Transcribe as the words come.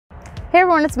Hey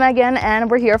everyone, it's Megan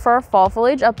and we're here for our fall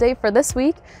foliage update for this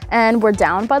week, and we're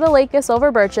down by the lake of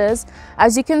silver birches.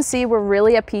 As you can see, we're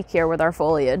really at peak here with our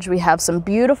foliage. We have some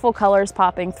beautiful colors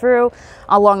popping through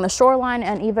along the shoreline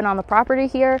and even on the property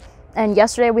here. And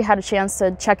yesterday we had a chance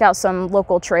to check out some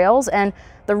local trails, and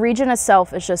the region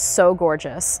itself is just so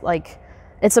gorgeous. Like,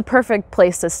 it's a perfect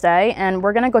place to stay, and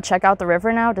we're gonna go check out the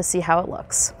river now to see how it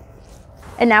looks.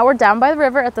 And now we're down by the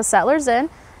river at the Settlers Inn,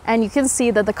 and you can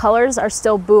see that the colors are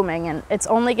still booming, and it's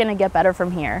only going to get better from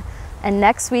here. And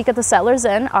next week at the Settlers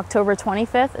Inn, October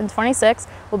 25th and 26th,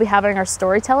 we'll be having our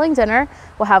storytelling dinner.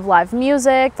 We'll have live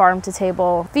music, farm to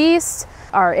table feast.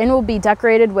 Our inn will be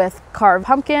decorated with carved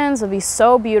pumpkins. It'll be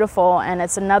so beautiful, and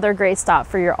it's another great stop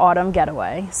for your autumn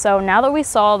getaway. So now that we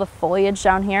saw the foliage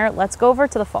down here, let's go over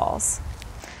to the falls.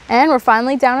 And we're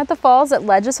finally down at the falls at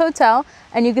Ledges Hotel,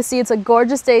 and you can see it's a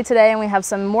gorgeous day today, and we have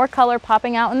some more color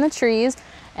popping out in the trees.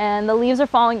 And the leaves are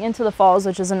falling into the falls,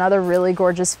 which is another really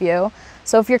gorgeous view.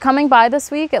 So if you're coming by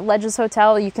this week at Ledges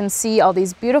Hotel, you can see all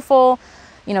these beautiful,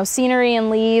 scenery and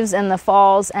leaves in the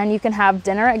falls, and you can have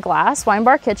dinner at Glass Wine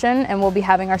Bar Kitchen, and we'll be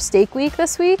having our steak week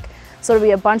this week. So it'll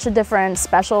be a bunch of different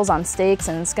specials on steaks,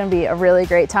 and it's gonna be a really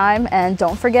great time. And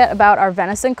don't forget about our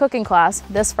venison cooking class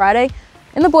this Friday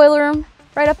in the boiler room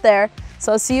right up there.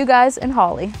 So I'll see you guys in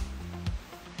Hawley.